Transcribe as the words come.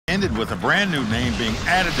ended with a brand new name being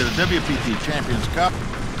added to the WPT Champions Cup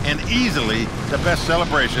and easily the best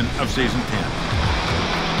celebration of season 10.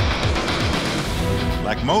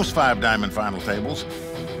 Like most five-diamond final tables,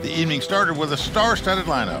 the evening started with a star-studded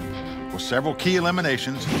lineup with several key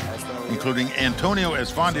eliminations, including Antonio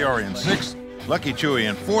Esfandiari in 6th, Lucky Chewy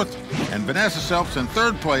in 4th, and Vanessa Selps in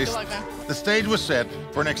 3rd place. The stage was set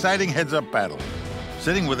for an exciting heads-up battle.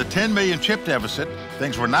 Sitting with a 10 million chip deficit,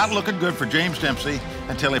 things were not looking good for James Dempsey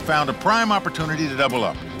until he found a prime opportunity to double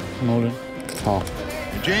up. Oh.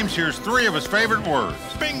 And James hears 3 of his favorite words.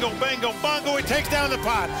 Bingo, bango, bongo, he takes down the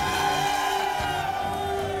pot.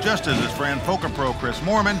 Just as his friend Poker Pro Chris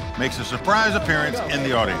Moorman makes a surprise appearance in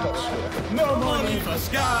the audience. No money for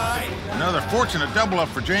Sky. Another fortunate double up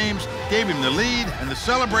for James gave him the lead, and the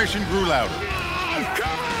celebration grew louder.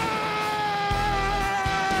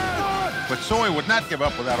 But Soy would not give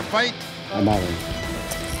up without a fight. Another.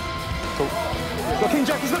 Got King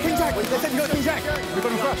Jack, he's got King Jack. They said he got King Jack. We've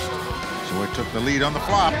got him crushed. Soy took the lead on the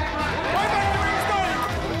flop. But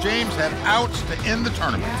James had outs to end the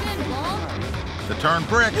tournament. The turn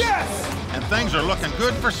bricks, Yes! and things are looking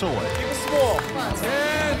good for Soy. Keep it small.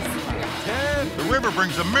 10. The river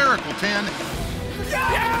brings a miracle 10,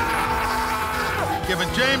 giving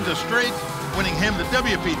James a straight, winning him the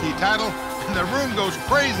WPT title, and the room goes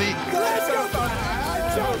crazy. Let's go,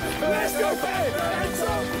 Let's go,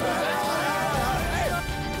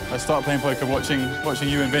 I started playing poker watching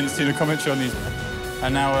you and Vince do the commentary on these,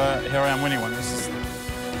 and now here I am winning one. It's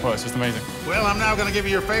just amazing. Well, I'm now going to give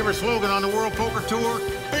you your favorite slogan on the World Poker Tour.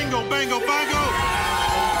 Bingo, bango, bongo.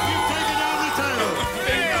 You've taken down the title.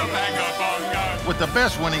 Bingo, bango, bongo. With the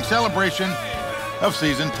best winning celebration of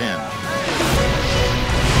season 10.